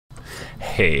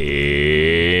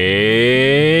Hey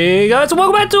guys,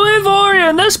 welcome back to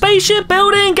Avorion, the spaceship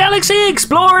building, galaxy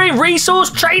exploring,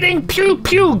 resource trading, pew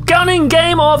pew gunning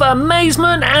game of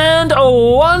amazement and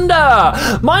wonder.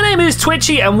 My name is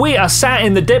Twitchi and we are sat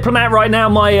in the Diplomat right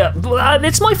now.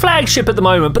 It's my flagship at the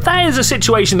moment, but that is a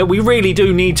situation that we really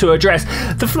do need to address.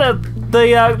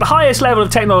 The highest level of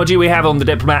technology we have on the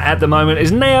Diplomat at the moment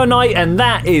is Neonite, and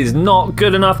that is not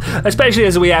good enough, especially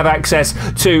as we have access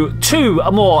to two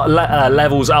more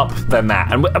levels up than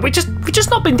that, and we've just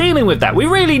not been dealing with that. We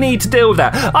really need to deal with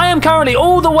that. I am currently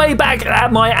all the way back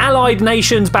at my allied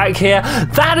nations back here.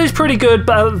 That is pretty good,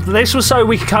 but this was so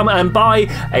we could come and buy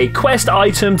a quest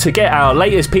item to get our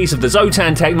latest piece of the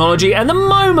Xsotan technology, and the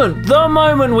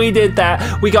moment we did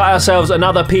that, we got ourselves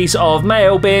another piece of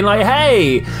mail being like,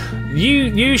 hey,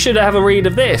 you should have a read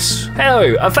of this.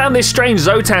 Hello, I found this strange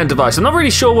Xsotan device. I'm not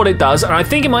really sure what it does, and I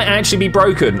think it might actually be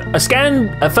broken.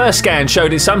 A first scan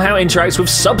showed it somehow interacts with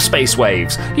subspace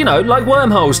waves, you know, like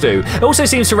wormholes do. It also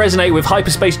seems to resonate with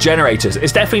hyperspace generators.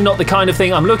 It's definitely not the kind of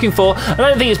thing I'm looking for. I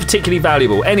don't think it's particularly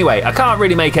valuable. Anyway, I can't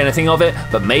really make anything of it,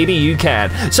 but maybe you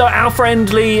can. So our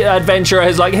friendly adventurer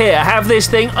is like, here, have this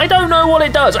thing. I don't know what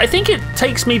it does. I think it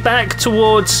takes me back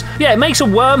towards, yeah, it makes a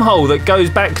wormhole that goes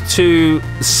back to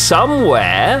somewhere.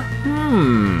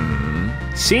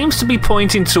 Seems to be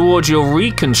pointing towards your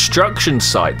reconstruction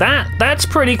site. That's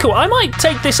pretty cool. I might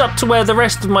take this up to where the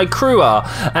rest of my crew are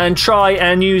and try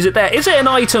and use it there. Is it an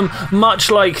item much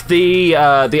like the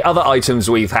other items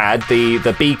we've had,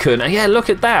 the beacon? Yeah, look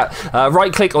at that.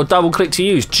 Right click or double click to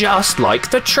use, just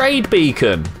like the trade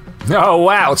beacon. Oh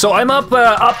wow, so I'm up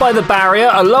by the barrier,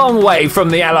 a long way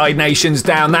from the allied nations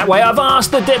down that way. I've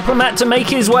asked the Diplomat to make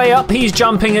his way up. He's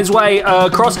jumping his way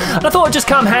across. And I thought I'd just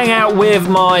come hang out with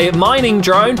my mining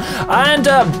drone. And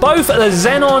both the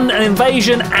Xenon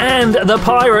invasion and the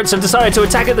pirates have decided to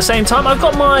attack at the same time. I've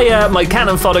got my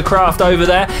cannon fodder craft over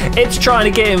there. It's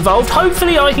trying to get involved.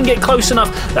 Hopefully I can get close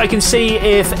enough that I can see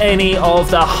if any of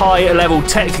the high level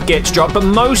tech gets dropped. But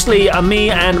mostly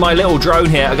me and my little drone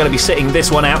here are going to be sitting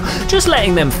this one out, just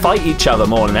letting them fight each other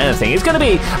more than anything. It's going to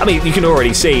be, I mean, you can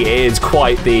already see it is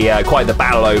quite the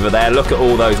battle over there. Look at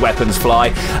all those weapons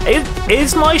fly.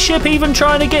 Is my ship even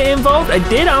trying to get involved? I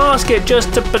did ask it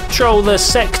just to patrol the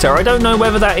sector. I don't know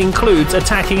whether that includes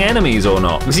attacking enemies or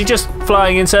not. Is he just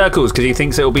flying in circles because he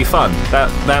thinks it'll be fun?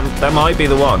 That might be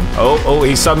the one. Oh,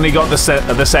 he's suddenly got the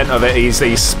scent of it.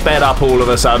 He's sped up all of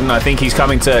a sudden. I think he's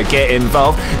coming to get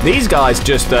involved. These guys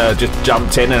just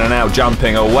jumped in and are now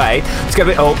jumping away. It's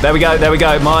gonna be, oh, there we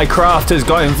go. My craft has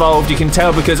got involved. You can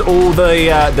tell because all the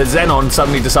Xenon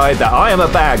suddenly decided that I am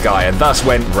a bad guy and thus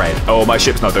went red. Oh, my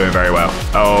ship's not doing very well.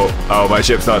 Oh, my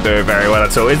ship's not doing very well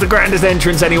at all. Is the grandest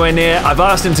entrance anywhere near? I've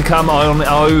asked him to come on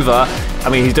over. I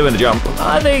mean, he's doing the jump.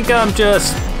 I think I'm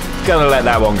just gonna let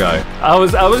that one go. I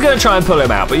was gonna try and pull him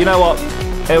out, but you know what?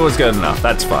 It was good enough.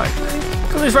 That's fine.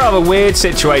 Got this rather weird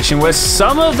situation where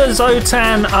some of the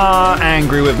Xsotan are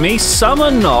angry with me, some are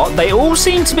not. They all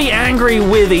seem to be angry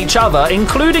with each other,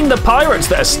 including the pirates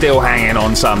that are still hanging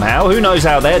on somehow. Who knows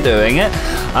how they're doing it?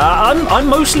 I'm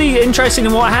mostly interested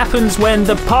in what happens when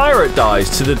the pirate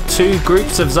dies. Do the two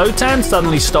groups of Xsotan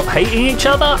suddenly stop hating each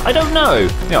other? I don't know.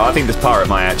 You know, I think this pirate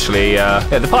might actually, yeah,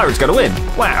 the pirate's gonna win.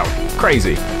 Wow,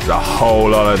 crazy. There's a whole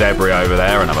lot of debris over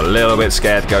there and I'm a little bit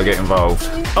scared to go get involved.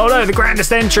 Oh no, the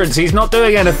grandest entrance, he's not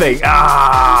doing anything.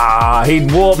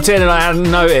 He'd warped in and I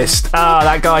hadn't noticed.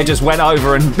 That guy just went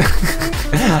over and...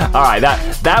 Alright,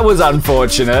 that was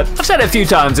unfortunate. I've said it a few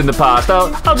times in the past.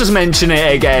 I'll just mention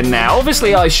it again now.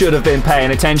 Obviously, I should have been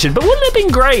paying attention, but wouldn't it have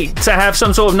been great to have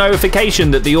some sort of notification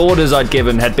that the orders I'd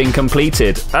given had been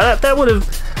completed? That would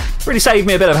have really saved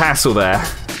me a bit of hassle there.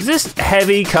 Does this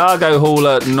heavy cargo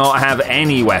hauler not have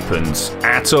any weapons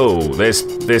at all?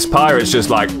 This pirate's just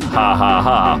like, ha ha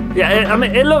ha. Yeah, I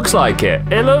mean, it looks like it.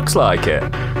 It looks like it.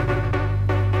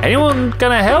 Anyone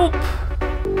gonna help?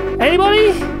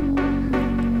 Anybody?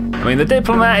 I mean, the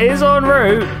Diplomat is en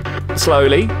route.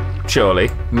 Slowly,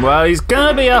 surely. Well, he's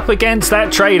gonna be up against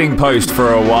that trading post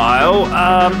for a while.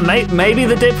 Maybe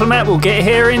the Diplomat will get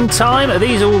here in time. Are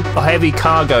these all heavy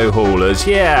cargo haulers?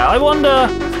 Yeah, I wonder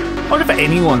if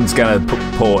anyone's gonna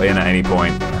port in at any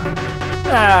point.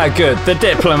 Good, the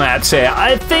Diplomat's here.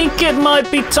 I think it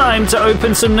might be time to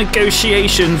open some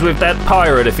negotiations with that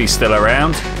pirate if he's still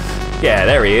around. Yeah,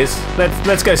 there he is.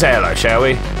 Let's go say hello, shall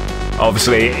we?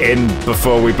 Obviously, in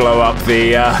before we blow up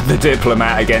the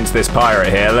Diplomat against this pirate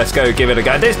here. Let's go give it a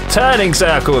go. This turning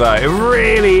circle, though, it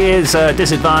really is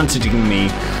disadvantaging me.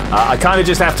 I kind of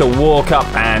just have to walk up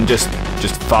and just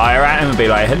just fire at him and be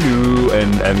like, hello,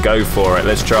 and go for it.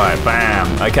 Let's try it.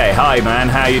 Bam. Okay, hi, man.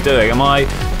 How you doing? Am I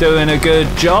doing a good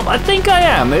job? I think I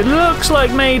am. It looks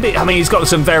like maybe... I mean, he's got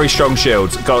some very strong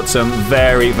shields. Got some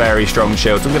very, very strong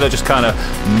shields. I'm going to just kind of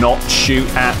not shoot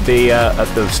at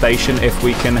the station if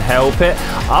we can help it.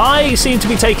 I seem to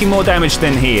be taking more damage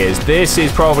than he is. This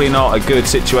is probably not a good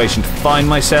situation to find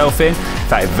myself in. In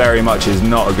fact, it very much is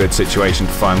not a good situation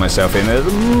to find myself in. It's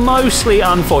mostly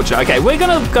unfortunate. Okay, we're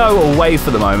going to go away for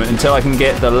the moment until I can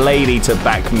get the lady to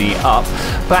back me up.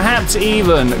 Perhaps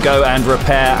even go and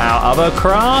repair our other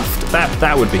craft.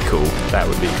 That would be cool. That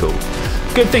would be cool.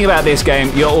 Good thing about this game,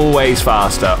 you're always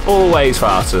faster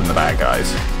than the bad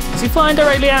guys. Is he flying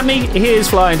directly at me? He is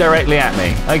flying directly at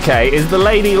me. Okay, is the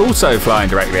lady also flying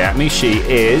directly at me? She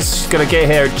is. She's gonna get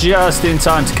here just in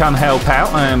time to come help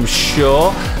out, I am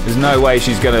sure. There's no way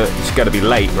she's gonna be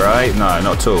late, right? No,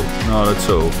 not at all. Not at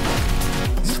all.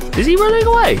 Is he running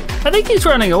away? I think he's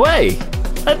running away.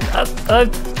 I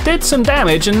did some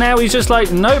damage and now he's just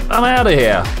like, nope, I'm out of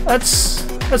here.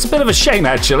 That's a bit of a shame,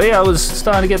 actually. I was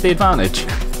starting to get the advantage.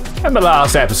 Remember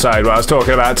last episode where I was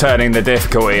talking about turning the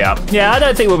difficulty up? Yeah, I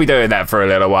don't think we'll be doing that for a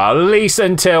little while, at least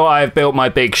until I've built my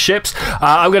big ships.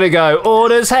 I'm going to go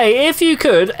orders. Hey, if you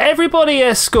could, everybody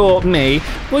escort me.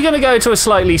 We're going to go to a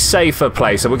slightly safer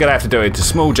place, and we're going to have to do it to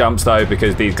small jumps, though,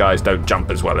 because these guys don't jump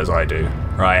as well as I do.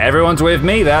 Right, everyone's with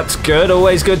me. That's good.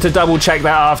 Always good to double check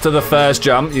that after the first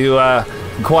jump. You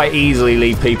can quite easily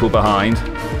leave people behind.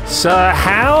 So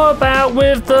how about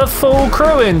with the full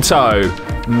crew in tow?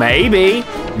 Maybe.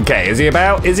 Okay, is he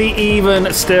about? Is he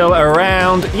even still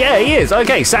around? Yeah, he is.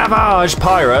 Okay, Savage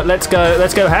Pirate. Let's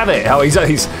go have it. Oh,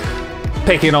 he's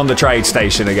picking on the trade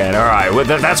station again. All right,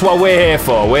 that's what we're here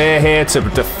for. We're here to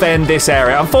defend this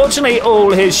area. Unfortunately,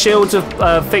 all his shields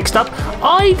are fixed up.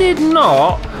 I did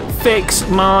not fix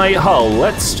my hull.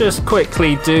 Let's just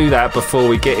quickly do that before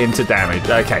we get into damage.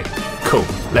 Okay. Cool,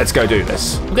 let's go do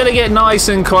this. I'm gonna get nice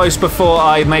and close before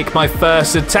I make my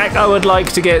first attack. I would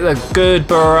like to get a good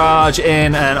barrage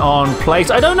in and on place.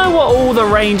 I don't know what all the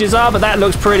ranges are, but that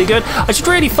looks pretty good. I should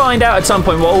really find out at some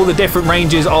point what all the different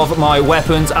ranges of my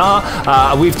weapons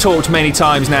are. We've talked many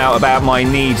times now about my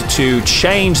need to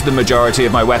change the majority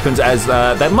of my weapons, as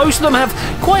that most of them have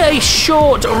quite a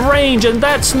short range, and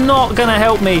that's not gonna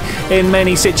help me in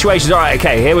many situations. All right,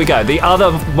 okay, here we go. The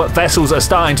other vessels are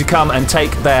starting to come and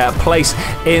take their place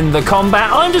in the combat.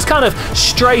 I'm just kind of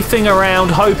strafing around,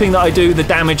 hoping that I do the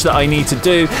damage that I need to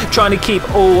do, trying to keep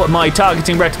all my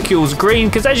targeting reticules green,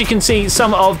 because as you can see,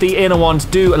 some of the inner ones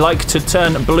do like to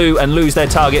turn blue and lose their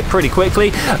target pretty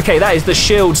quickly. Okay, that is the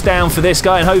shields down for this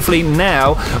guy, and hopefully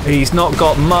now he's not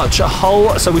got much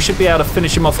hull, so we should be able to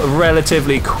finish him off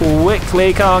relatively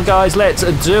quickly. Come on, guys, let's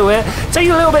do it. Takes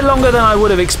a little bit longer than I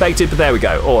would have expected, but there we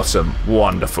go. Awesome.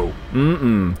 Wonderful.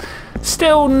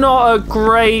 Still not a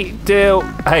great deal.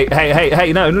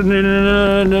 Hey, no.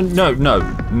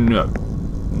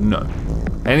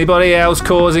 Anybody else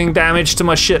causing damage to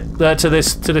my ship, to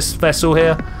this vessel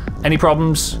here? Any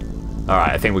problems? All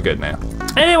right, I think we're good now.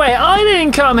 Anyway, I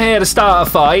didn't come here to start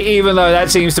a fight, even though that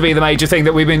seems to be the major thing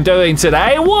that we've been doing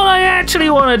today. What I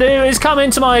actually want to do is come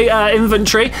into my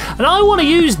inventory, and I want to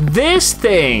use this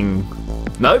thing.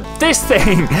 Nope, this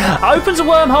thing opens a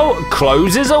wormhole,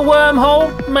 closes a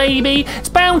wormhole, maybe. It's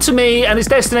bound to me and its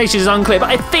destination is unclear, but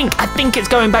I think it's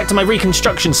going back to my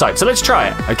reconstruction site, so let's try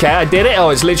it. Okay, I did it. Oh,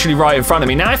 it's literally right in front of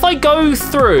me. Now, if I go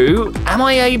through, am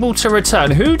I able to return?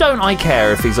 Who don't I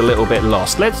care if he's a little bit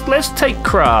lost? Let's take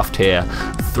Craft here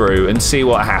through and see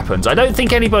what happens. I don't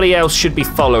think anybody else should be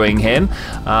following him.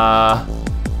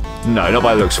 No, not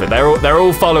by the looks of it. They're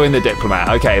all following the diplomat.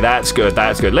 Okay, that's good,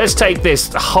 that's good. Let's take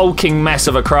this hulking mess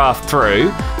of a craft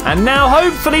through. And now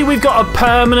hopefully we've got a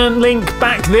permanent link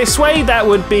back this way. That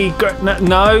would be great.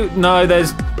 No,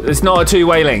 it's not a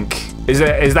two-way link. Is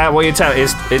that what you're telling me?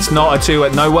 It's not a two-way,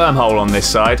 no wormhole on this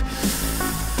side.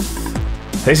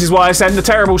 This is why I send the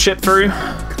terrible ship through.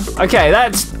 Okay,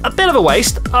 that's a bit of a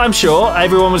waste, I'm sure.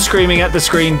 Everyone was screaming at the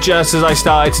screen just as I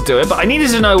started to do it, but I needed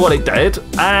to know what it did,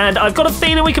 and I've got a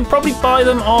feeling we can probably buy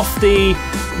them off the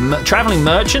traveling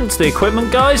merchants, the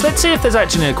equipment guys. Let's see if there's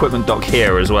actually an equipment dock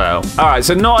here as well. All right,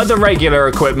 so not at the regular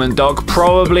equipment dock,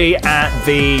 probably at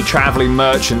the traveling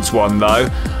merchants one though.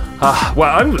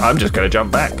 Well, I'm just going to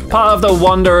jump back. Part of the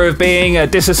wonder of being a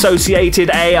disassociated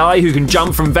AI who can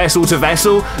jump from vessel to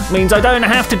vessel means I don't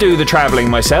have to do the traveling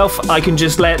myself. I can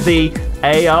just let the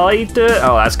AI do it.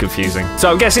 Oh, that's confusing. So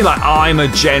I'm guessing like I'm a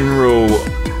general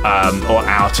or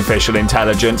artificial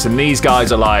intelligence, and these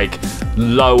guys are like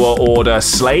lower order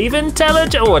slave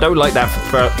intelligence. Oh, I don't like that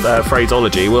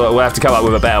phraseology. We'll have to come up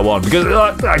with a better one, because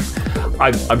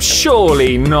I'm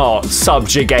surely not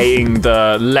subjugating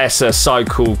the lesser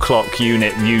cycle clock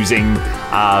unit using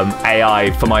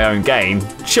AI for my own gain.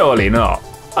 Surely not.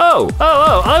 Oh,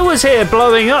 I was here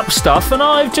blowing up stuff and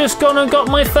I've just gone and got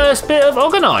my first bit of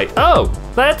Orgonite. Oh,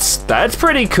 that's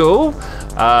pretty cool.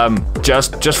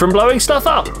 Just from blowing stuff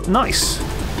up. Nice.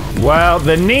 Well,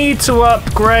 the need to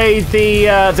upgrade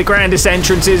the grandest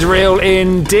entrance is real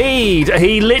indeed.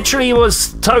 He literally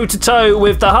was toe-to-toe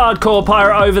with the hardcore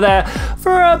pirate over there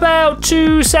for about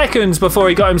 2 seconds before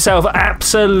he got himself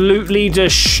absolutely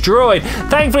destroyed.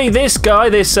 Thankfully, this guy,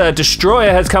 this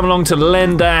destroyer, has come along to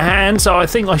lend a hand, so I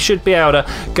think I should be able to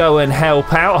go and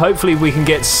help out. Hopefully, we can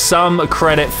get some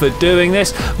credit for doing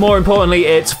this. More importantly,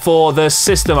 it's for the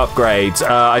system upgrades.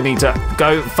 I need to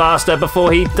go faster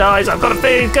before he dies. I've got a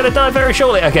feeling he's going to die very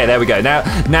shortly. Okay, there we go.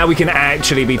 Now we can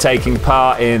actually be taking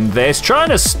part in this. Trying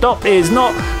to stop is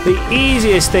not the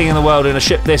easiest thing in the world in a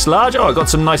ship this large. Oh, I got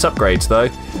some nice upgrades though.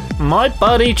 My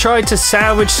buddy tried to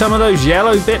salvage some of those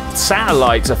yellow bit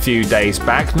satellites a few days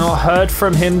back. Not heard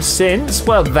from him since.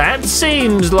 Well, that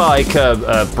seems like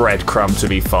a breadcrumb to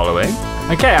be following.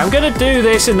 Okay, I'm going to do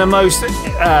this in the most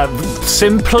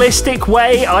simplistic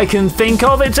way I can think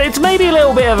of. It's maybe a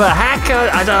little bit of a hack.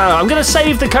 I don't know. I'm going to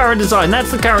save the current design.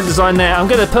 That's the current design there. I'm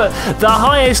going to put the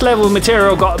highest level of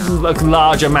material, got a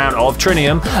large amount of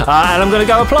trinium, and I'm going to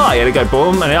go apply. And it go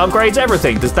boom, and it upgrades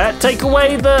everything. Does that take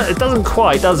away the... It doesn't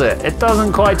quite, does it? It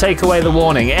doesn't quite take away the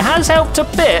warning. It has helped a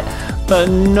bit, but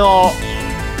not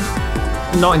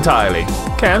entirely.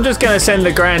 Okay, I'm just going to send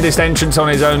the grandest entrance on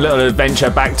his own little adventure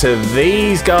back to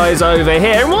these guys over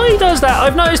here. And while he does that,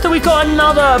 I've noticed that we've got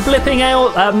another blipping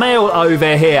mail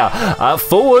over here.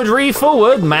 Forward,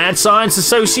 re-forward, Mad Science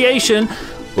Association.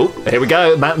 Oh, here we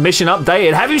go. Mission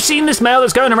updated. Have you seen this mail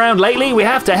that's going around lately? We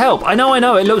have to help. I know.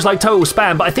 It looks like total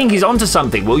spam, but I think he's onto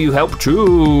something. Will you help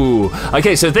too?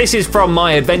 Okay, so this is from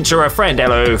my adventurer friend.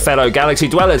 Hello, fellow galaxy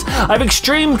dwellers. I have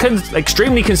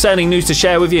extremely concerning news to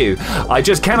share with you. I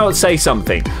just cannot say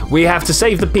something. We have to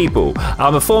save the people.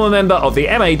 I'm a former member of the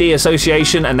M.A.D.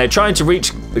 Association, and they're trying to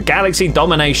reach galaxy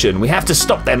domination. We have to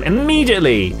stop them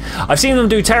immediately. I've seen them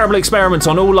do terrible experiments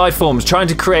on all life forms, trying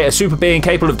to create a super being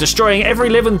capable of destroying every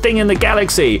living thing in the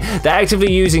galaxy. They're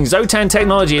actively using Xsotan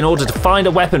technology in order to find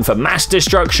a weapon for mass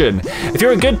destruction. If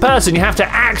you're a good person, you have to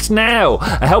act now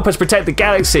and help us protect the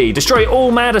galaxy. Destroy all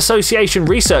M.A.D. Association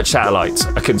research satellites.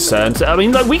 A concern. I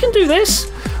mean, like, we can do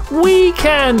this. We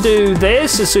can do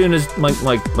this as soon as my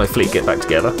fleet get back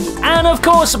together. And of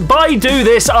course, by do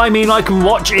this, I mean I can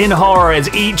watch in horror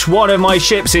as each one of my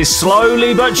ships is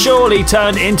slowly but surely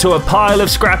turned into a pile of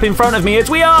scrap in front of me as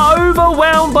we are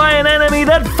overwhelmed by an enemy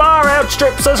that far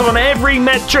outstrips us on every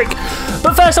metric.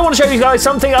 But first I want to show you guys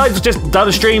something. I've just done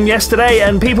a stream yesterday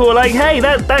and people were like, hey,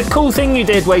 that cool thing you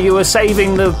did where you were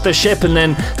saving the ship and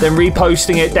then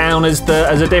reposting it down as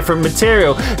a different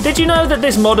material. Did you know that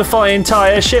this modify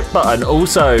entire ship button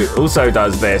also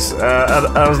does this?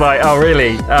 I was like, oh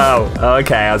really? Oh,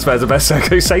 okay. I suppose I best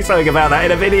say something about that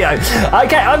in a video.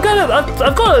 Okay, I've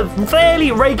got a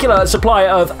fairly regular supply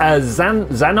of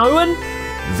Zanion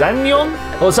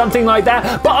or something like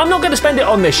that, but I'm not going to spend it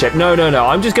on this ship. No.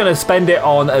 I'm just going to spend it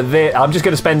on I'm just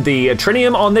going to spend the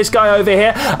trinium on this guy over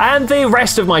here, and the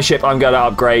rest of my ship I'm going to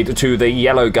upgrade to the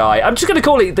yellow guy. I'm just going to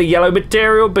call it the yellow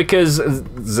material because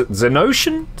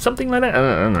Xenotion, something like that. I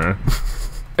don't know.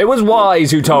 It was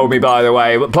Wise who told me, by the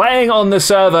way. But playing on the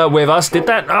server with us did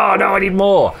that. Oh no, I need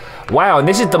more. Wow, and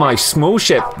this is my small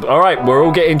ship. All right, we're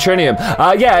all getting trinium.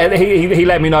 Yeah, he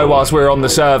let me know whilst we were on the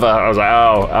server. I was like,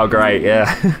 oh great,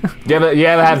 yeah. you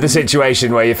ever have the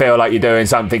situation where you feel like you're doing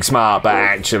something smart, but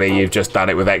actually you've just done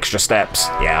it with extra steps?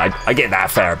 Yeah, I get that a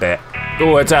fair bit.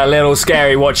 Oh, it's a little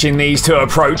scary watching these two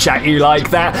approach at you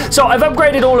like that. So I've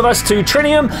upgraded all of us to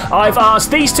trinium. I've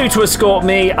asked these two to escort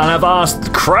me, and I've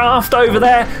asked Craft over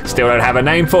there, still don't have a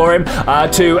name for him,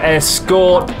 to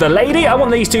escort the lady. I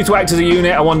want these two to act as a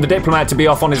unit. I want the diplomat to be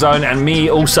off on his own, and me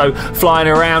also flying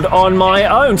around on my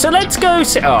own. So let's go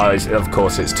see. Oh, of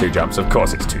course it's 2 jumps. Of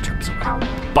course it's 2 jumps.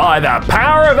 By the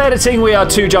power of editing, we are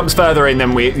 2 jumps further in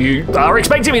than you are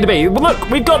expecting me to be. Look,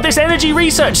 we've got this energy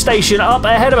research station up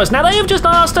ahead of us. Now, they have just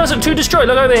asked us to destroy,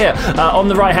 look over here, on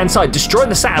the right-hand side, destroy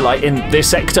the satellite in this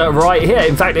sector right here.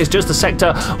 In fact, it's just a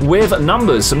sector with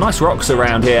numbers. Some nice rocks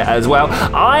around here as well.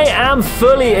 I am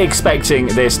fully expecting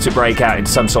this to break out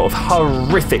into some sort of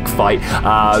horrific fight.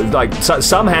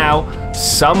 Somehow,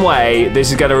 some way,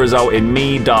 this is going to result in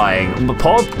me dying.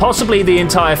 Possibly the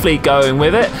entire fleet going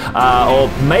with it, or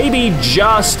maybe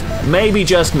just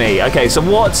me. Okay, so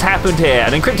what's happened here?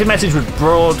 An encrypted message was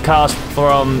broadcast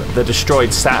from the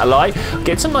destroyed satellite.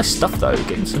 Getting some nice stuff though.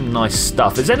 Getting some nice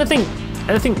stuff. Is anything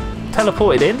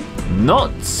teleported in?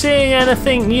 Not seeing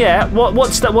anything yet.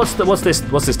 What's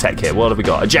this tech here? What have we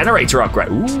got? A generator upgrade.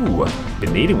 Ooh,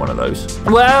 been needing one of those.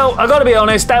 Well, I gotta be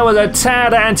honest, that was a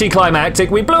tad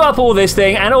anticlimactic. We blew up all this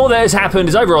thing, and all that has happened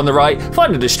is over on the right,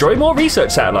 find and destroy more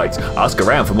research satellites. Ask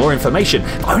around for more information.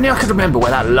 If only I could remember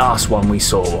where that last one we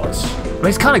saw was. I mean,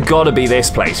 it's kind of gotta be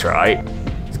this place, right?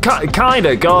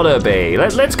 Kinda gotta be.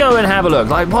 Let's go and have a look.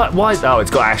 Like, what? Why? Oh, it's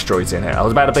got asteroids in it. I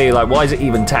was about to be like, why is it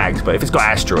even tagged? But if it's got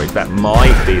asteroids, that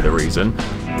might be the reason.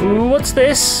 Ooh, what's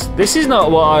this? This is not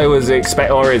what I was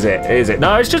expecting, or is it? Is it?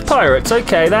 No, it's just pirates.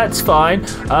 Okay, that's fine.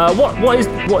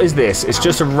 What is this? It's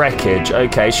just a wreckage.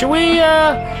 Okay, should we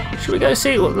go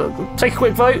see? Take a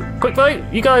quick vote. Quick vote.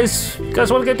 You guys want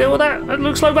to go deal with that? It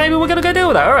looks like maybe we're gonna go deal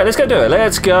with that. All right, let's go do it.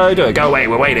 Let's go do it. Go away.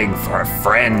 We're waiting for a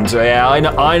friend. Yeah,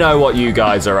 I know what you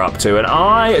guys are up to, and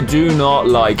I do not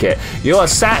like it. You are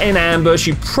sat in ambush.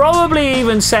 You probably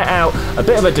even set out a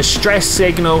bit of a distress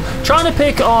signal, trying to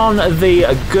pick on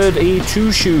the goody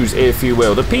two-shoes, if you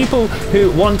will. The people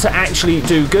who want to actually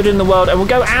do good in the world and will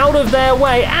go out of their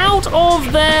way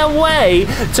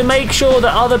to make sure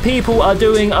that other people are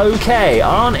doing okay,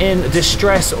 aren't in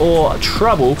distress or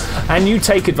trouble, and you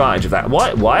take advantage of that.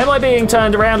 Why am I being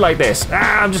turned around like this?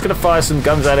 I'm just gonna fire some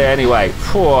guns at it anyway.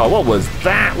 What was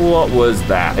that? What was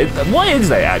that? What is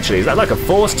that actually? Is that like a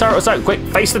force turret or something? Quick,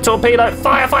 face the torpedo.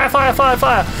 Fire, fire, fire, fire,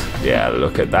 fire. Yeah,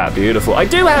 look at that, beautiful. I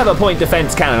do have a point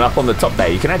defense cannon up on the top there.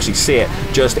 You can actually see it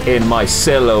just in my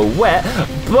silhouette.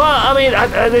 But, I mean,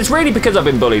 it's really because I've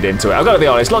been bullied into it. I've got to be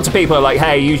honest. Lots of people are like,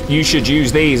 hey, you should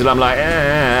use these. And I'm like,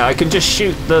 I can just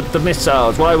shoot the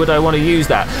missiles. Why would I want to use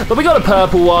that? But we got a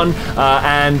purple one,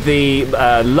 and the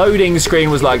loading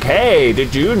screen was like, hey,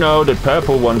 did you know that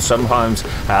purple ones sometimes,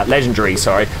 legendary,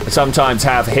 sorry, sometimes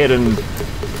have hidden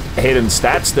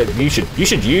stats that you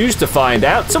should use to find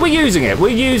out. So we're using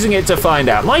it to find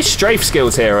out. My strafe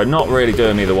skills here are not really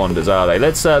doing me the wonders, are they?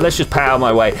 Let's just power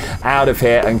my way out of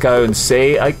here and go and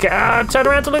see. Turn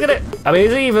around to look at it. I mean,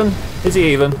 is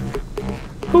he even?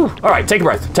 Whew. All right, take a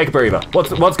breath, take a breather.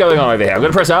 What's going on over here? I'm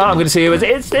gonna press R. I'm gonna see who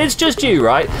it's just you,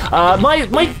 right?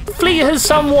 My fleet has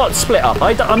somewhat split up.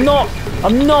 I'm not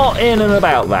in and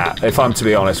about that, if I'm to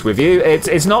be honest with you.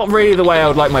 It's not really the way I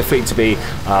would like my fleet to be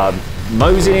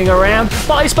moseying around,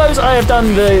 but I suppose I have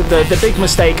done the big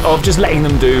mistake of just letting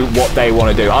them do what they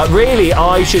want to do.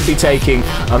 I should be taking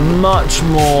a much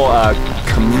more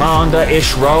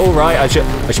commander-ish role, right? I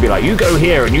should be like, you go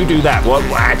here and you do that. Well,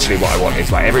 actually what I want is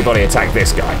like, everybody attack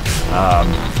this guy.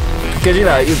 Because, you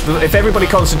know, if everybody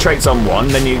concentrates on one,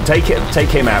 then you take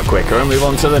him out quicker and move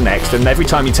on to the next. And every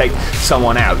time you take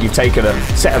someone out, you've taken a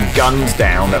set of guns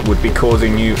down that would be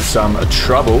causing you some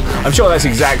trouble. I'm sure that's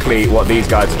exactly what these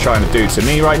guys are trying to do to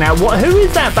me right now. Who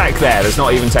is that back there that's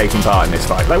not even taking part in this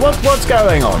fight? Like, what's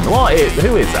going on?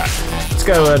 Who is that? Let's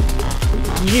go,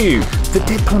 you, the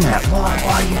diplomat. What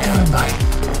are you doing, mate?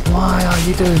 Why are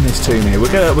you doing this to me?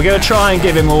 We're gonna try and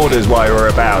give him orders while we're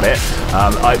about it.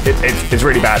 It's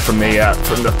really bad from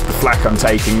the flak I'm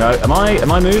taking though. Am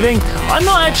I moving? I'm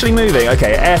not actually moving.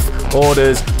 Okay, F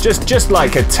orders. Just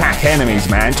like attack enemies,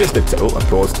 man. Oh, of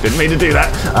course, didn't mean to do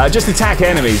that. Just attack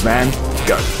enemies, man.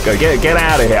 Go, get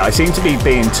out of here. I seem to be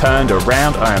being turned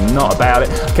around. I am not about it.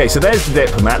 Okay, so there's the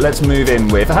diplomat. Let's move in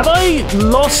with. Have I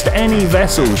lost any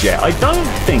vessels yet? I don't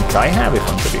think I have, if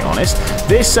I'm to be honest.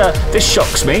 This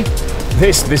shocks me.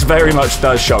 This very much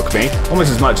does shock me,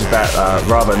 almost as much as that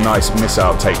rather nice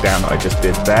missile takedown that I just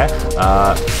did there.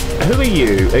 Who are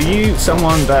you? Are you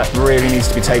someone that really needs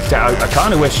to be taken out? I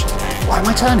kind of wish. Why am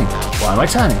I turning?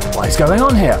 What is going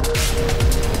on here?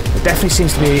 There definitely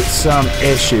seems to be some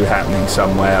issue happening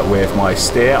somewhere with my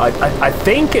steer. I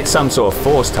think it's some sort of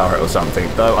force turret or something,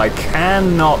 though I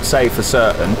cannot say for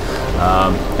certain.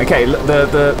 Okay,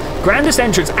 the Grandest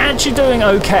Entrance actually doing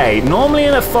okay. Normally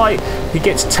in a fight, he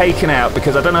gets taken out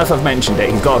because I don't know if I've mentioned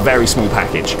it, he's got a very small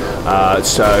package.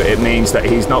 So it means that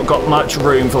he's not got much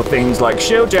room for things like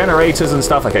shield generators and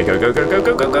stuff. Okay, go.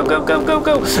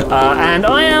 And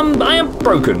I am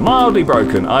broken, mildly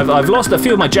broken. I've lost a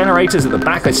few of my generators at the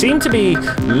back. I seem to be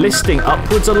listing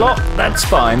upwards a lot. That's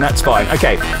fine.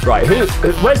 Okay, right,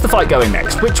 where's the fight going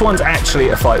next? Which one's actually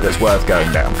a fight that's worth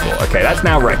going down for? Okay, that's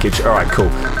now wreckage. All right, cool.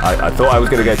 I thought I was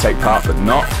going to go take part, but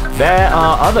not. There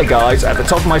are other guys at the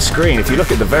top of my screen. If you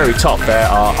look at the very top, there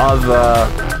are other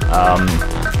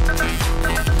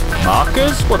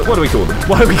markers? What do we call them?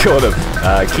 What do we call them?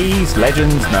 Keys?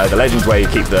 Legends? No, the legends where you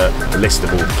keep the list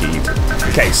of all the keys.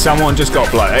 Okay, someone just got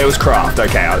blown. It was Craft.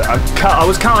 Okay, I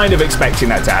was kind of expecting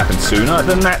that to happen sooner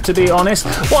than that, to be honest.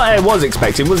 What I was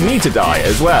expecting was me to die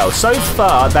as well. So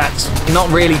far, that's not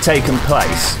really taken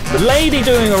place. The lady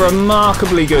doing a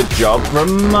remarkably good job.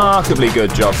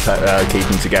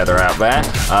 Keeping together out there.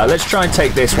 Let's try and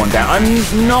take this one down.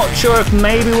 I'm not sure if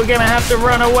maybe we're going to have to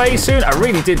run away soon. I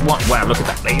really did want... Wow, look at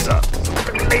that laser.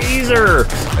 Laser!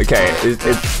 Okay,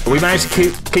 we managed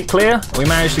to keep clear? We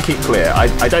managed to keep clear.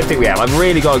 I don't think we have. I've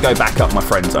really got to go back up my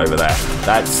friends over there.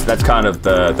 That's kind of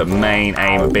the main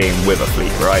aim of being with a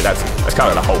fleet, right? That's kind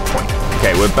of the whole point.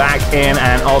 Okay, we're back in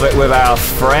and of it with our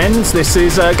friends. This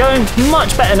is going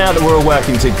much better now that we're all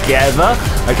working together.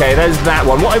 Okay, there's that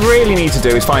one. What I really need to do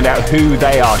is find out who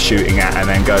they are shooting at and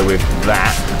then go with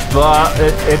that. But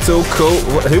it's all cool.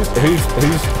 Who's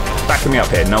backing me up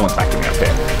here? No one's backing me up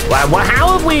here. Wow,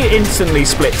 how have we instantly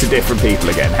split to different people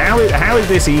again? How is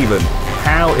this even?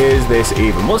 How is this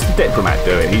even? What's the diplomat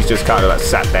doing? He's just kind of like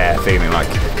sat there feeling like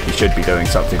he should be doing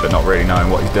something but not really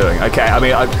knowing what he's doing. Okay, I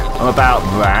mean, I'm about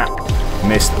that.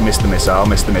 Missed the missile,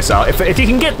 missed the missile. If you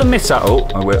can get the missile...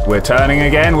 Oh, we're turning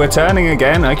again,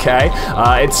 okay.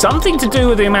 It's something to do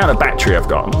with the amount of battery I've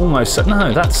got. I'm almost...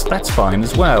 No, that's fine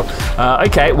as well.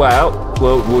 Okay, well,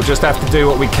 we'll just have to do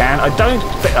what we can. I don't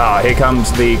think... here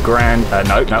comes the grand...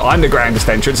 No, I'm the grandest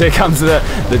entrance. Here comes the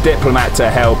diplomat to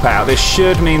help out. This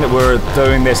should mean that we're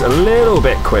doing this a little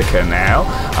bit quicker now.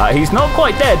 He's not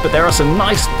quite dead, but there are some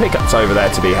nice pickups over there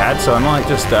to be had, so I might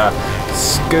just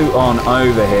scoot on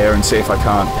over here and see if I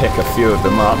can't pick a few of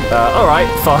them up. Alright,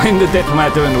 fine, the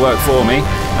diplomat doing the work for me.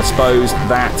 I suppose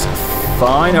that's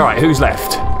fine. Alright, who's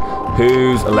left?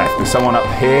 Who's left? There's someone up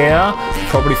here,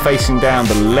 probably facing down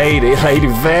the lady. Lady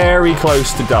very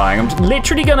close to dying. I'm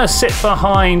literally going to sit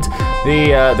behind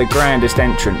the grandest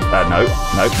entrance. No,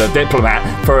 the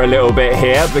diplomat for a little bit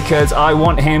here because I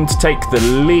want him to take the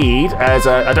lead. As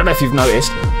I don't know if you've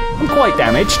noticed, I'm quite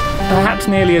damaged. Perhaps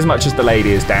nearly as much as the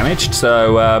lady is damaged.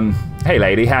 So, hey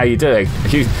lady, how you doing?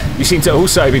 You seem to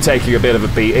also be taking a bit of a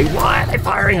beating. Why are they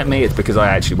firing at me? It's because I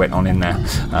actually went on in there.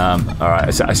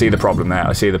 Alright, I see the problem now.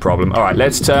 I see the problem. Alright,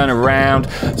 let's turn around,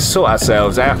 sort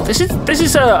ourselves out. This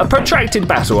is a protracted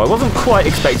battle. I wasn't quite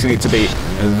expecting it to be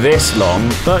this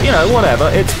long, but you know, whatever.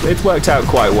 It's worked out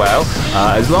quite well.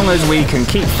 As long as we can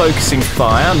keep focusing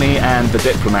fire, me and the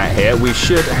diplomat here, we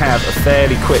should have a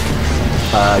fairly quick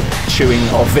chewing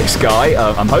of this guy.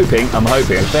 I'm hoping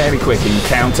a fairly quick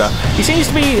encounter. He seems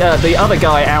to be the other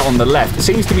guy out on the left.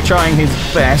 Seems to be trying his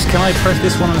best. Can I press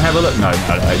this one and have a look? No,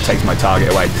 it takes my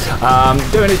target away.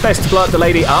 Doing his best to blow up the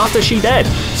lady after she dead.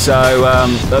 So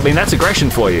I mean, that's aggression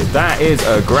for you. That is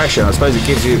aggression. I suppose it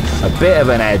gives you a bit of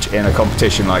an edge in a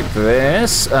competition like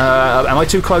this. Am I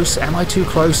too close? Am I too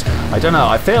close? I don't know.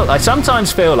 I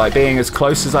sometimes feel like being as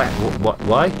close as I...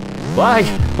 Why?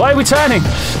 Why are we turning?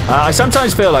 I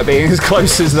sometimes feel like being as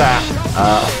close as that.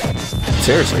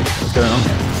 Seriously, what's going on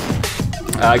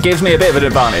here? Gives me a bit of an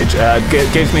advantage.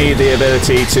 Gives me the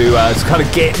ability to kind of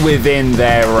get within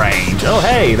their range. Oh,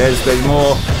 hey, there's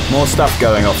more stuff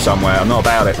going off somewhere. I'm not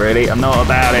about it, really. I'm not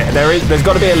about it. There's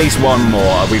got to be at least one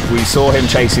more. We saw him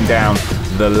chasing down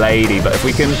the lady, but if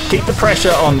we can keep the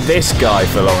pressure on this guy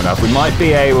for long enough, we might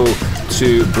be able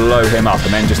to blow him up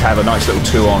and then just have a nice little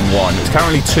 2-on-1. It's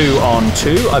currently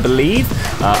 2-on-2, I believe,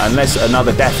 unless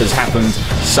another death has happened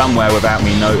somewhere without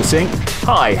me noticing.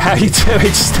 Hi, how you doing?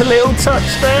 Just a little touch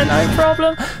there, no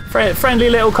problem. Friendly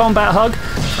little combat hug.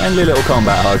 Friendly little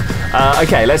combat hug.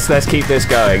 Okay, let's keep this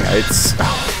going.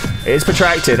 It's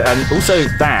protracted, and also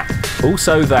that.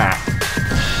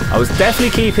 I was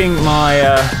definitely keeping my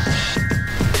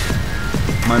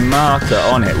my marker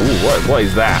on it. Ooh, what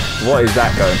is that? What is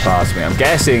that going past me? I'm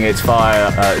guessing it's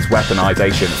fire, it's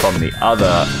weaponization from the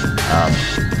other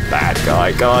bad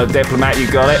guy. Go on, diplomat, you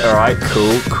got it? Alright,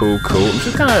 cool. I'm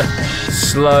just gonna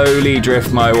slowly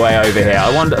drift my way over here.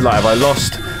 I wonder, like, I've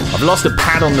lost a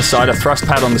pad on the side, a thrust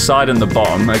pad on the side and the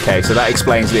bottom. Okay, so that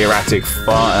explains the erratic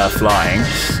flying.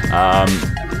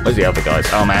 Where's the other guys?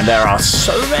 Oh man, there are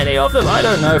so many of them. I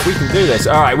don't know if we can do this.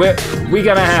 All right, we're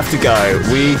gonna have to go.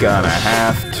 We're gonna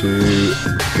have to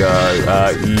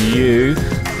go. You,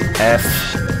 F,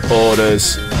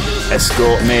 orders,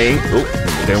 escort me.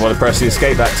 Oh, didn't want to press the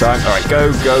escape that time. All right,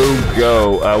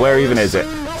 go. Where even is it?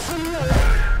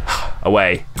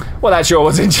 Away. Well, that sure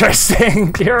was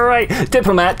interesting. You're right.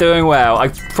 Diplomat doing well. I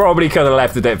probably could have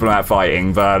left the diplomat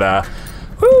fighting, but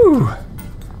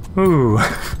whoo.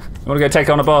 Want to go take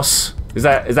on a boss? Is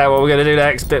that what we're gonna do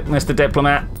next, Mr.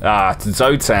 Diplomat?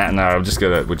 Xsotan. No,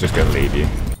 we're just gonna leave you.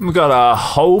 We've got a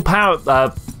whole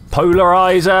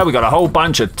polarizer. We got a whole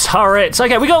bunch of turrets.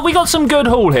 Okay, we got some good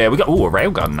haul here. We got a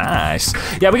railgun, nice.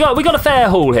 Yeah, we got a fair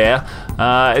haul here.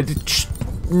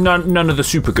 None of the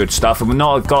super good stuff, and we've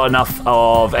not got enough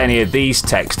of any of these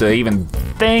techs to even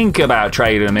think about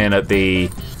trading them in at the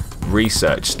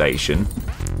research station.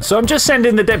 So I'm just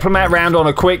sending the diplomat round on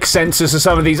a quick census of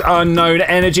some of these unknown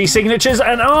energy signatures,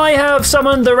 and I have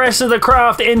summoned the rest of the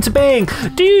craft into being.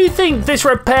 Do you think this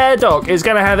repair dock is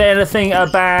going to have anything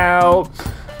about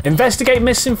investigate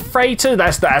missing freighter?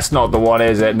 That's not the one,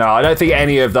 is it? No, I don't think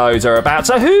any of those are about.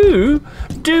 So who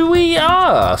do we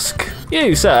ask?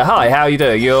 You, sir. Hi, how you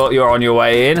doing? You're on your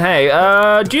way in. Hey,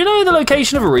 do you know the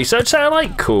location of a research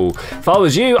satellite? Cool. If I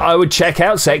was you, I would check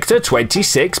out sector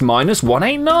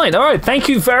 26-189. All right, thank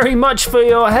you very much for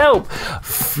your help.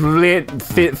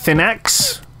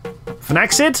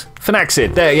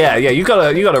 Finaxid? There, yeah. You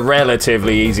got a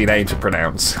relatively easy name to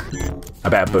pronounce. I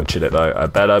bet I butchered it though.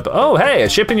 Oh, hey, a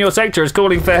ship in your sector is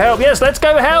calling for help. Yes, let's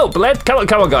go help. Come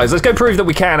on, guys. Let's go prove that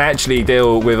we can actually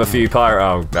deal with a few pirate.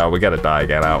 Oh no, we're gonna die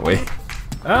again, aren't we?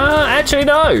 Actually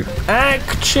no.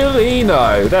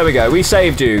 There we go. We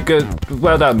saved you. Good.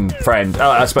 Well done, friend.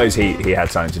 Oh, I suppose he had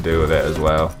something to do with it as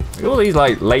well. All these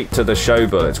like late to the show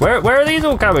bullets. Where are these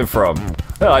all coming from?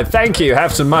 Oh, thank you.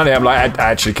 Have some money. I'm like,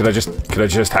 actually, could I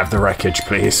just have the wreckage,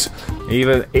 please?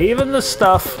 Even the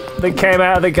stuff that came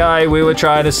out of the guy we were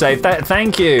trying to save.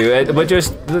 Thank you. We're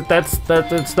just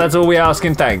that's all we ask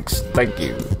in thanks. Thank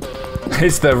you.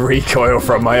 It's the recoil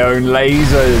from my own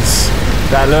lasers.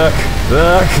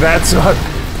 Look,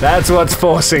 that's what's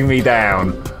forcing me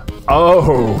down.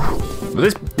 Oh,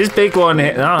 this big one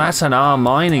here. Oh, that's an R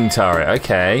mining turret.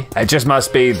 Okay, it just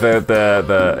must be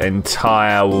the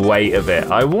entire weight of it.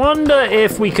 I wonder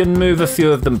if we can move a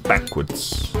few of them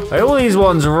backwards. Like all these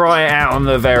ones right out on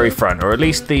the very front, or at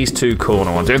least these two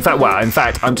corner ones. In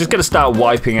fact, I'm just gonna start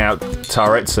wiping out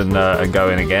turrets and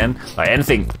going again. Like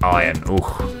anything iron. Ooh.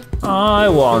 I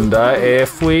wonder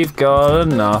if we've got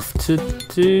enough to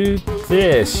do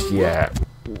this yet.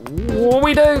 What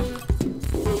we do?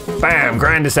 Bam,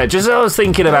 Grandis said. Just as I was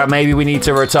thinking about maybe we need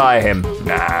to retire him.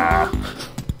 Nah.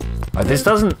 This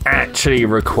doesn't actually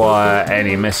require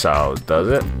any missiles, does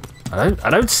it?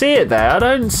 I don't see it there. I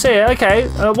don't see it. Okay,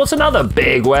 what's another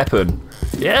big weapon?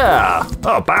 Yeah.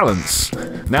 Oh, balance.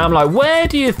 Now I'm like, where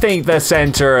do you think the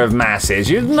center of mass is?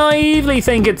 You naively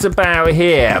think it's about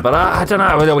here, but I don't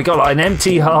know. We got like an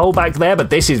empty hole back there,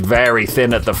 but this is very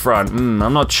thin at the front.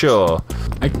 I'm not sure.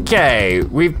 Okay,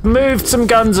 we've moved some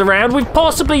guns around. We've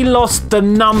possibly lost the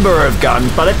number of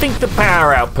guns, but I think the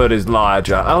power output is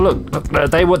larger. Oh look,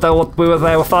 they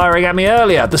were firing at me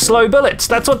earlier. The slow bullets.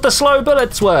 That's what the slow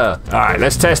bullets were. All right,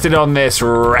 let's test it on this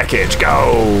wreckage.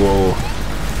 Go.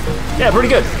 Yeah, pretty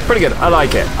good. I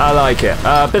like it.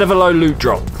 Bit of a low loot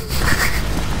drop.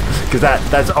 Because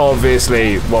that's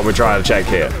obviously what we're trying to check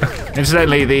here.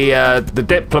 Incidentally, the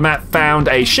diplomat found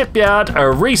a shipyard, a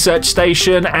research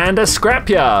station, and a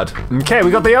scrapyard. Okay,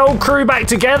 we got the old crew back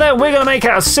together, and we're gonna make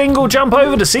a single jump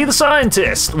over to see the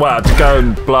scientist. Well, to go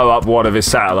and blow up one of his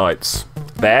satellites.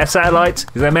 Their satellites?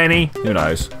 Is there many? Who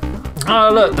knows?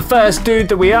 Oh look, the first dude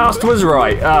that we asked was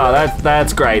right. Oh,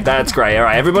 that's great. All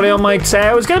right, everybody on my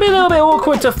tail. It's gonna be a little bit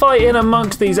awkward to fight in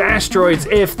amongst these asteroids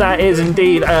if that is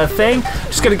indeed a thing.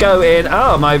 Just gonna go in.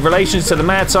 Oh, my relations to the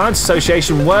Mad Science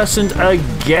Association worsened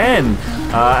again.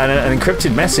 And an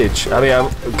encrypted message. I mean,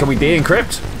 can we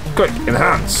de-encrypt? Quick,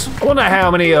 enhance. I wonder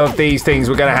how many of these things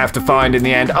we're going to have to find in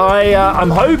the end. I'm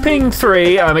hoping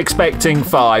 3. I'm expecting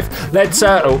 5. Let's.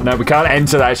 Oh no, we can't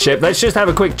enter that ship. Let's just have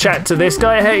a quick chat to this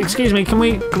guy. Hey, excuse me. Can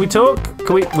we talk?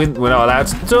 We're not allowed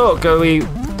to talk. Are we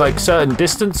like certain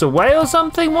distance away or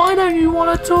something? Why don't you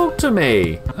want to talk to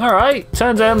me? All right.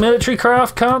 Turns out military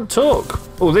craft can't talk.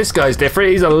 Oh, this guy's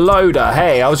different. He's a loader.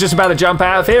 Hey, I was just about to jump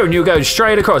out of here and you're going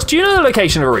straight across. Do you know the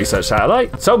location of a research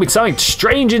satellite? Told me something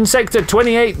strange in sector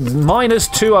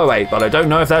 28-208, but I don't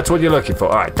know if that's what you're looking for.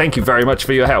 All right, thank you very much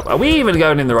for your help. Are we even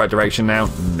going in the right direction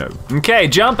now? No. Okay,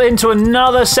 jump into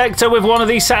another sector with one of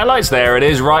these satellites. There it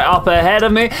is, right up ahead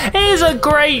of me. It is a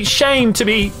great shame to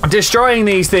be destroying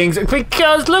these things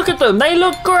because look at them. They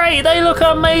look great. They look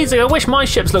amazing. I wish my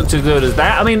ships looked as good as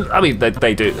that. I mean,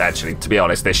 they do actually. To be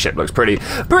honest, this ship looks pretty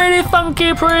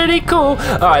funky, pretty cool.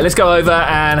 All right, let's go over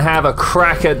and have a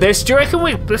crack at this. Do you reckon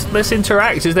let's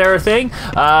interact? Is there a thing?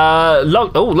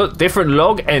 Log. Oh, look, different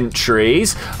log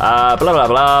entries. Blah blah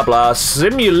blah blah.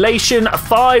 Simulation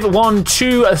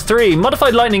 5123.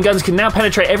 Modified lightning guns can now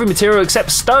penetrate every material except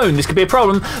stone. This could be a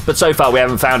problem, but so far we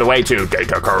haven't found a way to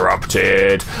data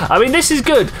corrupted. I mean, this is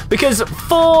good because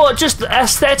for just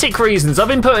aesthetic reasons, I've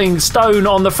been putting stone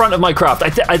on the front of my craft.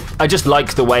 I just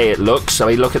like the way it looks. I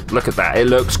mean, look at that. It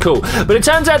looks cool. But it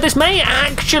turns out this may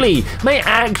actually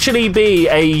be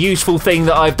a useful thing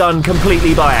that I've done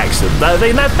completely by accident.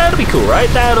 That'll be cool, right?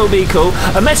 That'll be cool.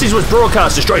 A message was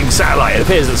broadcast destroying the satellite. It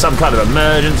appears that some kind of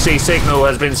emergency signal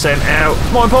has been sent out.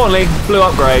 More importantly, blue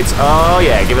upgrades. Oh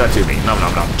yeah, give that to me. Nom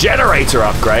nom nom. Generator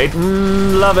upgrade.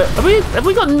 Love it. Have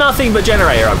we got nothing but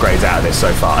generator upgrades out of this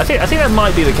so far? I think that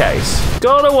might be the case.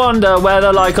 Gotta wonder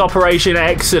whether, like Operation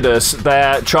Exodus,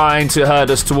 they're trying to herd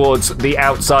us towards the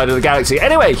outside of the galaxy.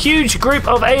 Anyway, huge group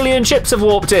of alien ships have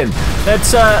warped in.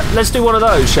 Let's do one of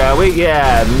those, shall we?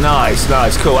 Yeah, nice,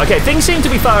 cool. Okay, things seem to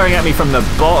be firing at me from the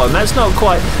bottom. That's not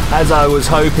quite as I was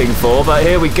hoping for, but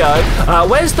here we go.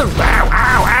 Where's the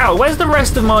Where's the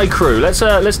rest of my crew? Let's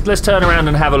turn around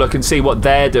and have a look and see what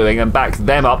they're doing and back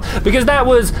them up, because that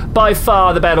was by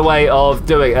far the better way of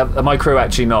doing it. My crew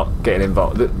actually not getting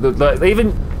involved.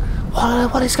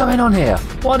 What is going on here?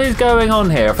 What is going on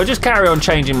here? If I just carry on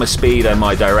changing my speed and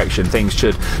my direction, things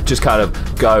should just kind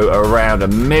of go around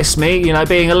and miss me. You know,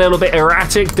 being a little bit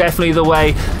erratic, definitely the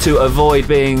way to avoid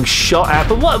being shot at.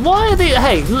 But why are they?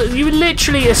 Hey, you were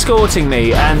literally escorting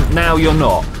me, and now you're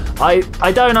not.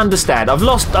 I don't understand. I've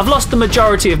lost the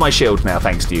majority of my shield now,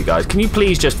 thanks to you guys. Can you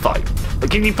please just fight?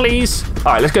 Can you please?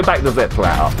 All right, let's go back to the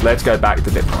diplomat. Let's go back to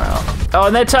the diplomat. Oh,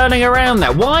 and they're turning around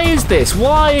now. Why is this?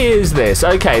 Why is this?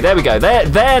 Okay, there we go.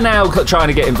 They're now trying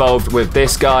to get involved with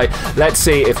this guy. Let's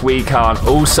see if we can't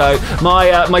also.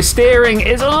 My steering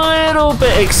is a little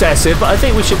bit excessive, but I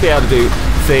think we should be able to do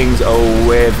things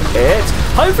with it.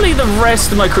 Hopefully the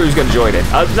rest of my crew is going to join in.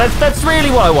 That's really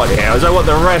what I want here, is I want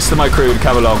the rest of my crew to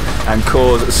come along and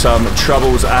cause some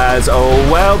troubles as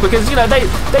well, because, you know,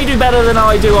 they do better than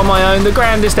I do on my own. The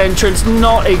grandest entrance,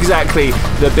 not exactly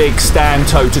the big stand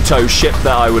toe-to-toe ship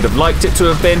that I would have liked it to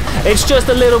have been. It's just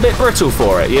a little bit brittle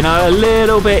for it, you know, a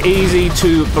little bit easy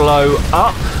to blow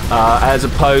up, as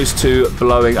opposed to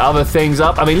blowing other things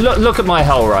up. I mean, look at my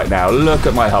hull right now. Look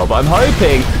at my hull. But I'm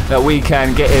hoping that we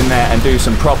can get in there and do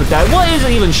some proper damage. What is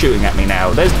it even shooting at me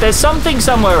now? There's something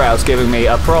somewhere else giving me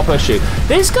a proper shoot.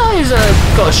 This guy's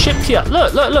got a shipyard.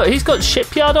 Look. He's got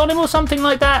shipyard on him or something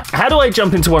like that. How do I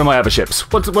jump into one of my other ships?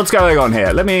 What's going on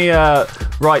here? Let me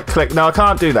right click. No, I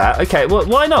can't do that. Okay, well,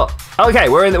 why not? Okay,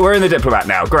 we're in the diplomat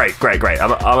now. Great.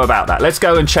 I'm about that. Let's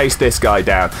go and chase this guy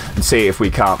down and see if we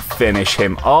can't finish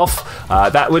him off.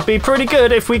 That would be pretty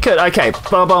good if we could. Okay,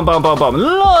 bum. A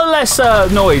lot less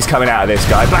noise coming out of this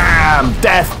guy. Bam!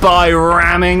 Death by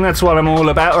ramming. That's what I'm all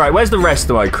about. All right, where's the rest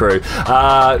of my crew?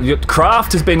 Your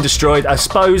craft has been destroyed. I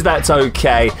suppose that's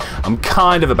okay. I'm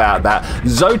kind of about that.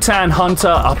 Xsotan Hunter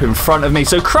up in front of me.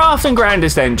 So craft and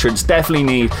grandest entrance definitely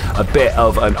need a bit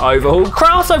of an overhaul.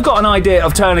 Craft, I've got an idea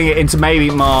of turning it into maybe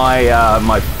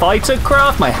my fighter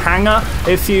craft, my hangar,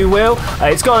 if you will.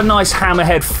 It's got a nice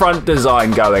hammerhead front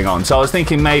design going on, so I was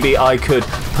thinking maybe I could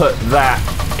put that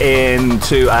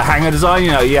into a hangar design.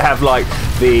 You know, you have like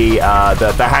the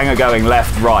hangar going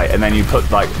left, right, and then you put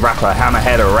wrap a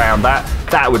hammerhead around that.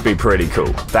 That would be pretty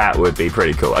cool. That would be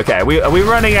pretty cool. Okay, are we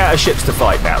running out of ships to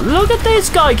fight now? Look at this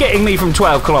guy getting me from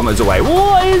 12 kilometers away.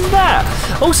 What is that?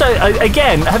 Also,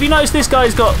 again, have you noticed this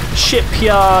guy's got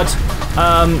shipyard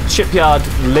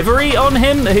livery on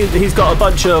him? He's got a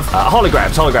bunch of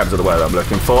holograms. Holograms are the word I'm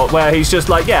looking for, where he's just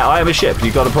like, yeah, I have a ship.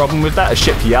 You got a problem with that? A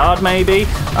shipyard, maybe?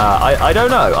 I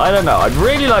don't know. I'd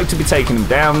really like to be taking him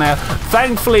down there.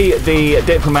 Thankfully, the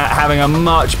diplomat having a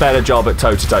much better job at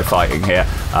toe-to-toe fighting here.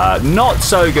 Not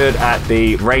so good at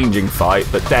the ranging fight,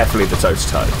 but definitely the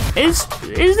toe-to-toe. Is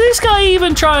this guy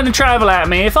even trying to travel at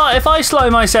me? If I slow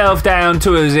myself down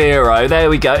to a 0, there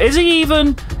we go. Is he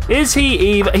even?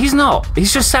 He's not.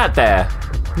 He's just sat there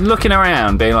looking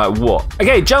around, being like, what?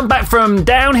 Okay, jump back from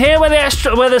down here where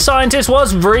the scientist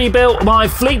was, rebuilt my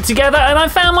fleet together, and I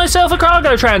found myself a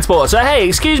cargo transport. So, hey,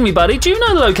 excuse me, buddy, do you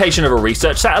know the location of a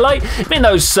research satellite? I mean,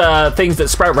 those things that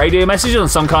sprout radio messages on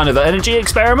some kind of energy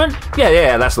experiment?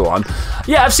 Yeah, that's the one.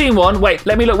 Yeah, I've seen one. Wait,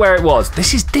 let me look where it was.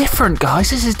 This is different,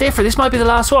 guys. This is different. This might be the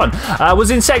last one. Was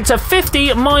in sector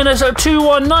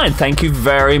 50-219. Thank you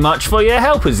very much for your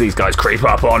help as these guys creep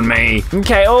up on me.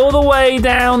 Okay, all the way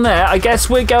down there. I guess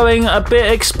we're going a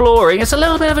bit exploring. It's a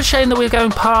little bit of a shame that we're going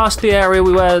past the area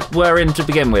we were in to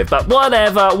begin with, but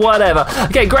whatever.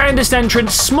 Okay, grandest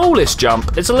entrance, smallest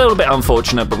jump. It's a little bit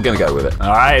unfortunate, but we're going to go with it. All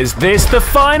right, is this the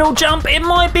final jump? It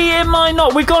might be, it might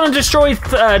not. We've gone and destroyed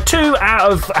 2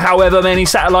 out of however many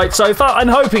satellites so far. I'm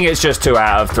hoping it's just 2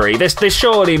 out of 3. This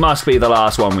surely must be the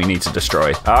last one we need to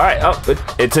destroy. All right,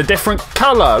 it's a different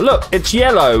color. Look, it's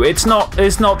yellow. It's not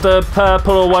the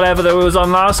purple or whatever that was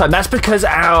on last time. That's because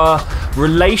our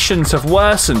relations have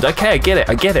worsened. Okay, I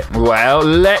get it. Well,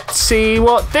 let's see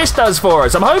what this does for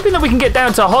us. I'm hoping that we can get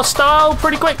down to hostile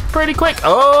pretty quick.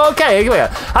 Okay, here we go.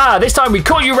 This time we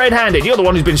caught you red-handed. You're the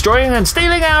one who's been destroying and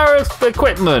stealing our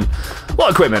equipment.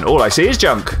 What equipment? All I see is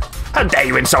junk. How dare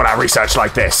you insult our research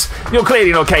like this? You're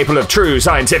clearly not capable of true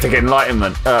scientific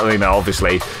enlightenment.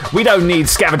 Obviously. We don't need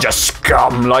scavenger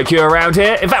scum like you around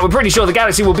here. In fact, we're pretty sure the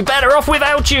galaxy will be better off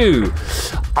without you.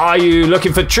 Are you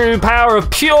looking for true power of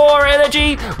pure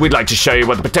energy? We'd like to show you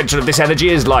what the potential of this energy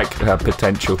is like.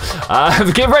 Potential.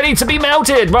 Get ready to be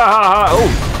melted. Oh.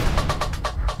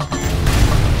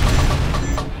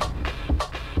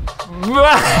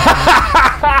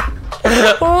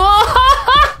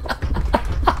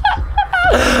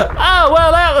 Oh,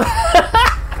 well, that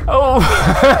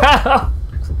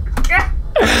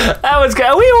was good.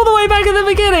 Are we all the way back at the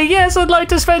beginning? Yes, I'd like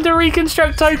to spend a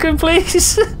reconstruct token,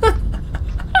 please. We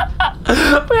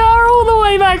are all the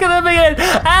way back at the beginning.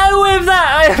 And with that,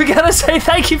 I am going to say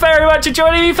thank you very much for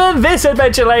joining me for this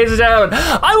adventure, ladies and gentlemen.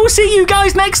 I will see you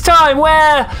guys next time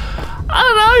where...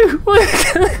 I don't know,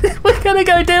 we're gonna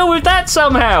go deal with that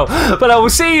somehow. But I will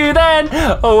see you then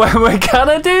when we're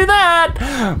gonna do that.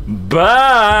 Bye.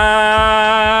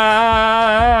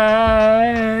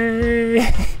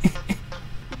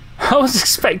 I was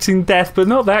expecting death, but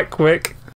not that quick.